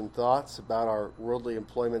 words, and thoughts about our worldly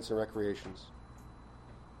employments and recreations.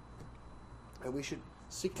 And we should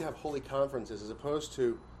seek to have holy conferences as opposed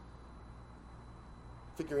to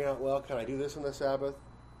figuring out, well, can I do this on the Sabbath?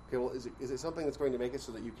 Okay, well, is it something that's going to make it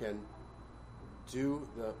so that you can do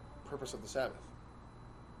the purpose of the Sabbath?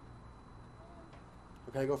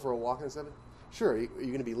 Or can I go for a walk on the Sabbath? Sure. Are you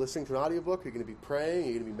going to be listening to an audiobook? Are you going to be praying? Are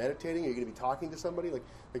you going to be meditating? Are you going to be talking to somebody? Like,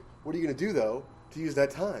 what are you going to do, though, to use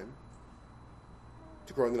that time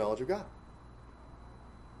to grow in the knowledge of God?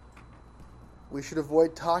 We should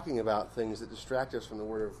avoid talking about things that distract us from the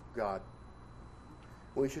Word of God.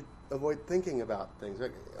 We should avoid thinking about things.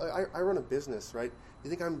 I run a business, right? You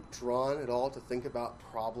think I'm drawn at all to think about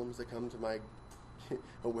problems that come to my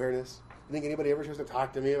awareness? You think anybody ever tries to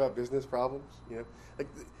talk to me about business problems?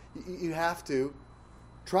 You have to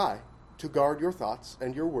try to guard your thoughts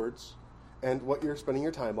and your words and what you're spending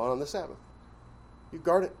your time on the Sabbath. You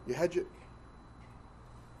guard it. You hedge it.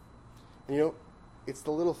 And it's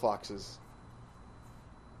the little foxes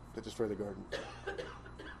that destroy the garden.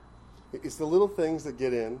 It's the little things that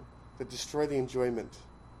get in that destroy the enjoyment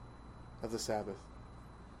of the Sabbath.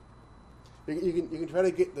 You can try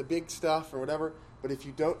to get the big stuff or whatever, but if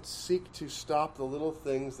you don't seek to stop the little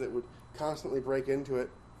things that would constantly break into it,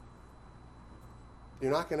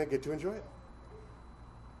 you're not going to get to enjoy it.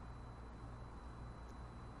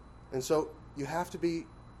 And so you have to be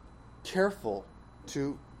careful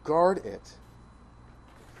to guard it.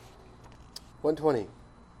 120.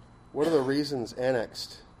 What are the reasons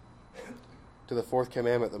annexed to the fourth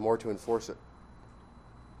commandment, the more to enforce it?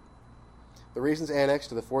 The reasons annexed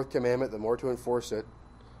to the fourth commandment, the more to enforce it,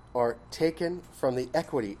 are taken from the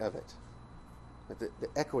equity of it. The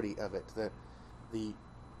equity of it, the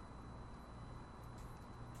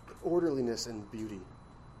orderliness and beauty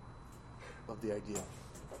of the idea.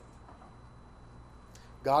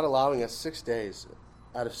 God allowing us 6 days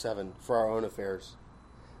out of 7 for our own affairs,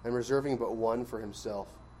 and reserving but one for himself.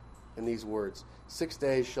 In these words, 6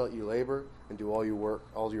 days shall you labor and do all your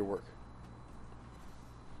work.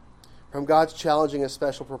 From God's challenging a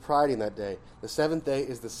special propriety in that day. The seventh day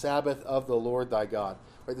is the Sabbath of the Lord thy God.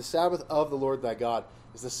 Right? The Sabbath of the Lord thy God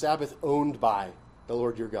is the Sabbath owned by the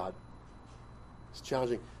Lord your God. It's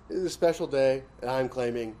challenging. This is a special day that I'm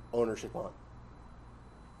claiming ownership on.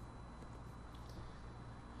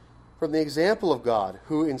 From the example of God,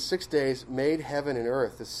 who in 6 days made heaven and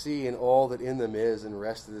earth, the sea and all that in them is, and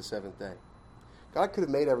rested the seventh day. God could have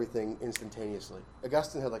made everything instantaneously.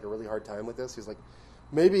 Augustine had a really hard time with this. He's like,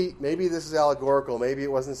 maybe this is allegorical. Maybe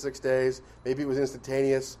it wasn't 6 days. Maybe it was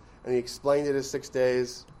instantaneous. And he explained it as 6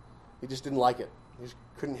 days. He just didn't like it. He just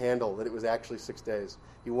couldn't handle that it was actually 6 days.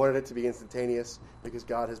 He wanted it to be instantaneous because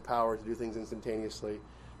God has power to do things instantaneously.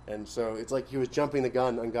 And so it's like he was jumping the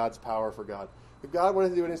gun on God's power for God. If God wanted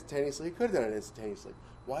to do it instantaneously, he could have done it instantaneously.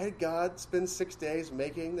 Why did God spend 6 days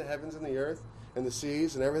making the heavens and the earth and the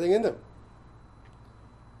seas and everything in them?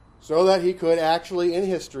 So that he could actually, in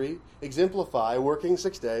history, exemplify working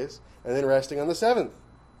 6 days and then resting on the seventh.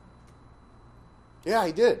 Yeah,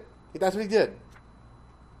 he did. That's what he did.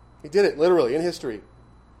 He did it, literally, in history.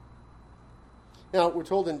 Now, we're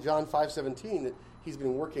told in John 5:17 that he's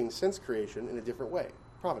been working since creation in a different way.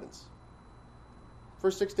 Providence.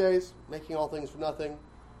 First 6 days, making all things from nothing.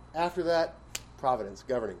 After that, providence,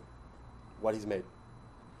 governing what he's made.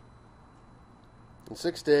 In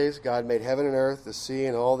 6 days, God made heaven and earth, the sea,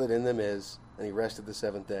 and all that in them is, and he rested the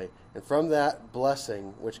seventh day. And from that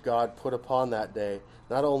blessing which God put upon that day,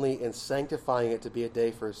 not only in sanctifying it to be a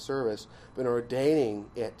day for his service, but in ordaining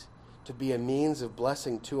it to be a means of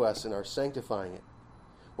blessing to us in our sanctifying it.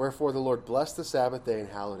 Wherefore the Lord blessed the Sabbath day and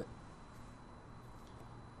hallowed it.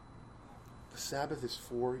 The Sabbath is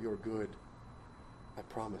for your good. I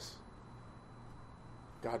promise.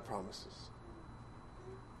 God promises.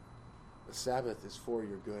 The Sabbath is for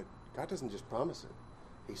your good. God doesn't just promise it.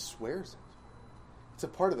 He swears it. It's a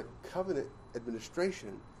part of the covenant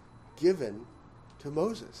administration given to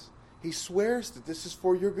Moses. He swears that this is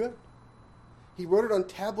for your good. He wrote it on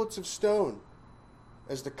tablets of stone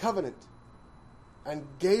as the covenant and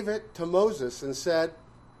gave it to Moses and said,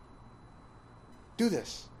 do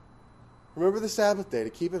this. Remember the Sabbath day to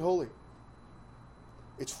keep it holy.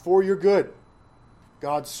 It's for your good.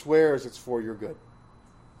 God swears it's for your good.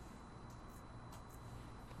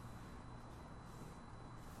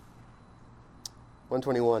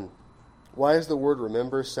 (121) Why is the word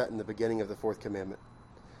remember set in the beginning of the fourth commandment?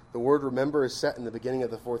 The word remember is set in the beginning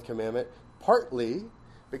of the fourth commandment, partly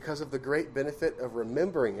because of the great benefit of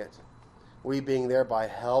remembering it, we being thereby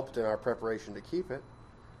helped in our preparation to keep it,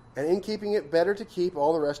 and in keeping it better to keep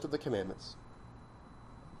all the rest of the commandments.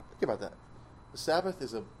 Think about that. The Sabbath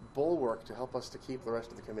is a bulwark to help us to keep the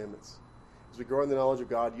rest of the commandments. As we grow in the knowledge of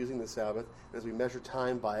God using the Sabbath, and as we measure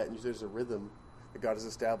time by it and use it as a rhythm that God has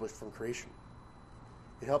established from creation,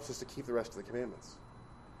 it helps us to keep the rest of the commandments.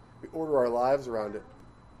 We order our lives around it.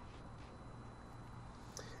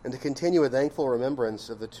 And to continue a thankful remembrance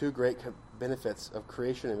of the two great benefits of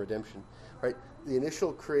creation and redemption. Right? The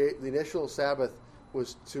initial Sabbath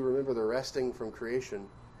was to remember the resting from creation,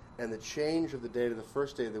 and the change of the day to the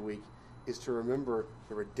first day of the week is to remember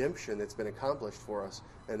the redemption that's been accomplished for us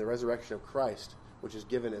and the resurrection of Christ, which is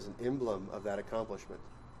given as an emblem of that accomplishment.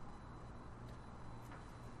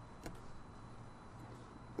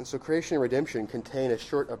 And so creation and redemption contain a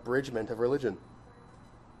short abridgment of religion.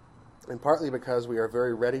 And partly because we are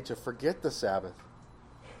very ready to forget the Sabbath.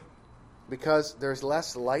 Because there's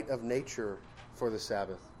less light of nature for the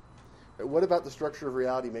Sabbath. But what about the structure of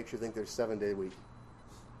reality makes you think there's 7 day week?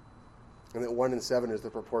 And that 1 in 7 is the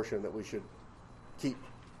proportion that we should keep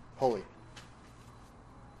holy.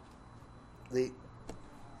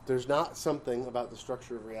 There's not something about the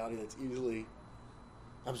structure of reality that's easily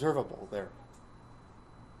observable there.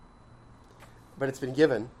 But it's been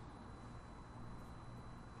given,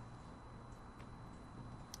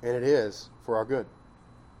 and it is for our good.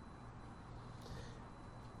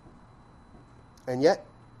 And yet,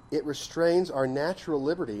 it restrains our natural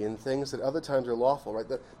liberty in things that other times are lawful, right?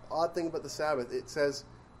 The odd thing about the Sabbath, it says,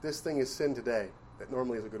 this thing is sin today, that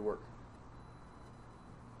normally is a good work.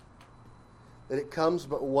 That it comes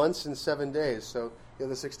but once in 7 days, so the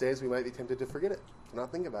other 6 days we might be tempted to forget it, to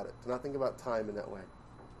not think about it, to not think about time in that way.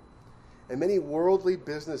 And many worldly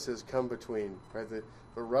businesses come between, right? The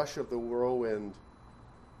rush of the whirlwind,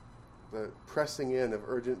 the pressing in of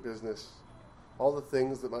urgent business, all the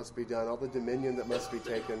things that must be done, all the dominion that must be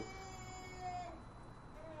taken.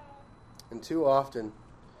 And too often,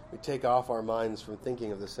 we take off our minds from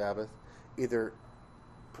thinking of the Sabbath, either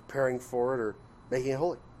preparing for it or making it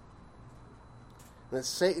holy. And that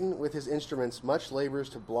Satan, with his instruments, much labors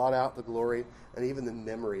to blot out the glory and even the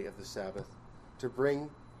memory of the Sabbath, to bring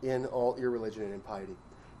in all irreligion and impiety.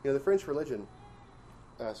 The French religion,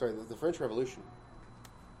 the French Revolution,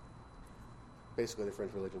 basically the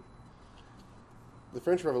French religion. The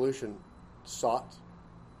French Revolution sought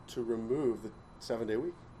to remove the 7-day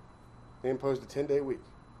week. They imposed a 10-day week.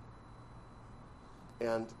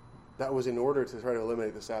 And that was in order to try to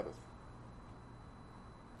eliminate the Sabbath.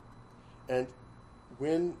 And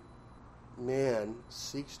when man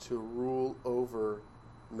seeks to rule over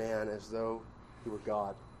man as though he were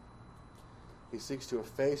God, he seeks to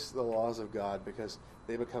efface the laws of God because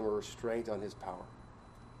they become a restraint on his power.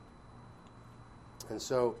 And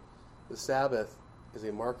so the Sabbath is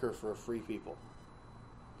a marker for a free people.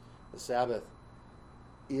 The Sabbath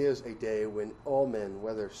is a day when all men,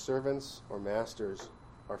 whether servants or masters,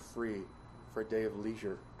 are free for a day of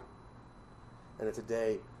leisure. And it's a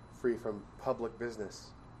day free from public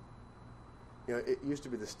business. It used to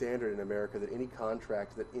be the standard in America that any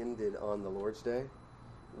contract that ended on the Lord's Day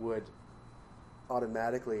would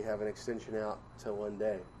automatically have an extension out to 1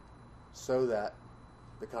 day so that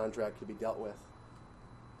the contract could be dealt with.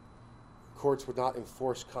 Courts would not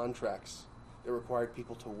enforce contracts that required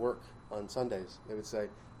people to work on Sundays. They would say,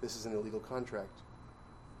 this is an illegal contract.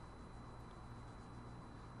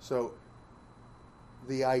 So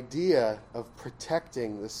the idea of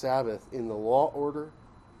protecting the Sabbath in the law order,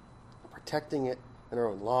 protecting it in our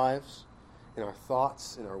own lives, in our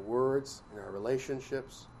thoughts, in our words, in our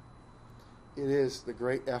relationships, it is the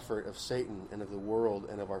great effort of Satan and of the world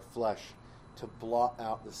and of our flesh to blot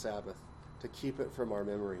out the Sabbath, to keep it from our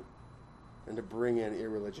memory, and to bring in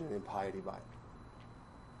irreligion and impiety by it.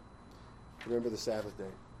 Remember the Sabbath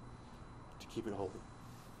day, to keep it holy.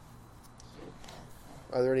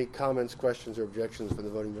 Are there any comments, questions, or objections from the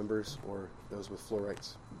voting members or those with floor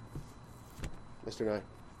rights? Mr. Nye.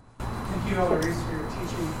 Thank you, Elder Reese, for your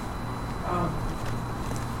teaching.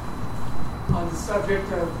 On the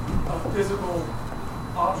subject of physical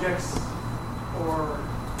objects or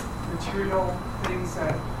material things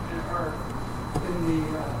that are in the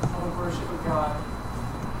public worship of God,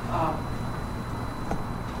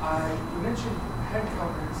 you mentioned head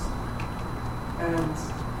coverings, and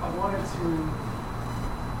I wanted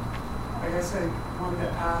to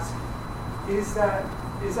ask, is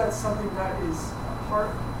that something that is a part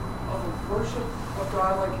of the worship of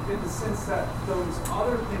God, like in the sense that those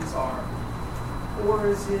other things are, or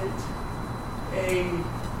is it a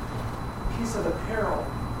piece of apparel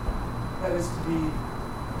that is to be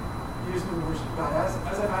used in the worship of God?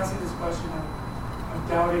 As I'm asking this question, I'm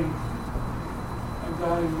doubting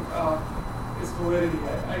its validity.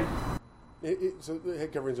 So the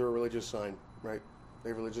head coverings are a religious sign, right? They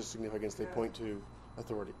have religious significance. They point to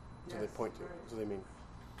authority. So they point to. So they mean.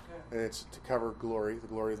 Yeah. And it's to cover glory, the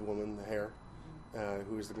glory of the woman, the hair,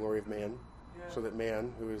 who is the glory of man, so that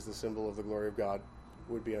man, who is the symbol of the glory of God,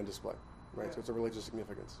 would be on display, right? Yeah. So it's a religious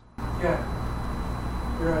significance. Yeah,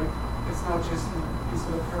 you're right. It's not just a piece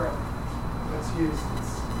of apparel that's used.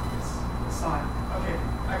 It's a sign. Okay,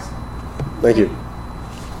 excellent. Thank you.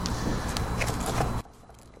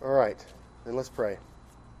 All right, and let's pray.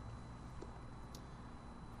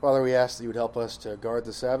 Father, we ask that you would help us to guard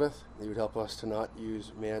the Sabbath, that you would help us to not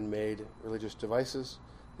use man-made religious devices,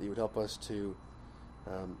 that you would help us to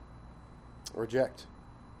reject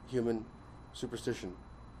human superstition,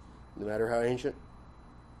 no matter how ancient,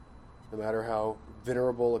 no matter how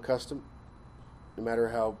venerable a custom, no matter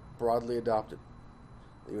how broadly adopted,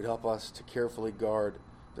 that you would help us to carefully guard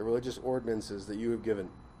the religious ordinances that you have given.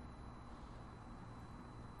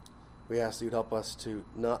 We ask that you'd help us to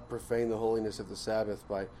not profane the holiness of the Sabbath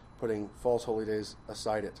by putting false holy days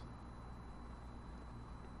aside it,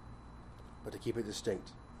 but to keep it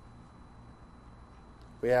distinct.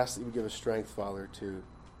 We ask that you would give us strength, Father, to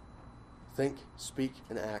think, speak,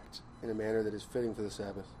 and act in a manner that is fitting for the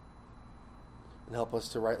Sabbath, and help us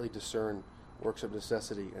to rightly discern works of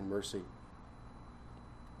necessity and mercy.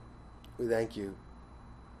 We thank you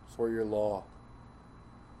for your law,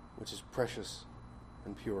 which is precious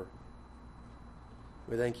and pure.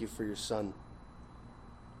 We thank you for your Son,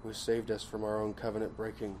 who has saved us from our own covenant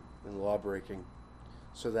breaking and law breaking,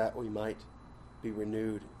 so that we might be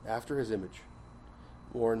renewed after his image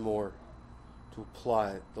more and more to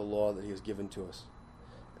apply the law that he has given to us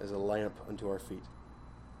as a lamp unto our feet.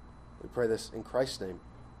 We pray this in Christ's name.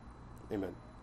 Amen.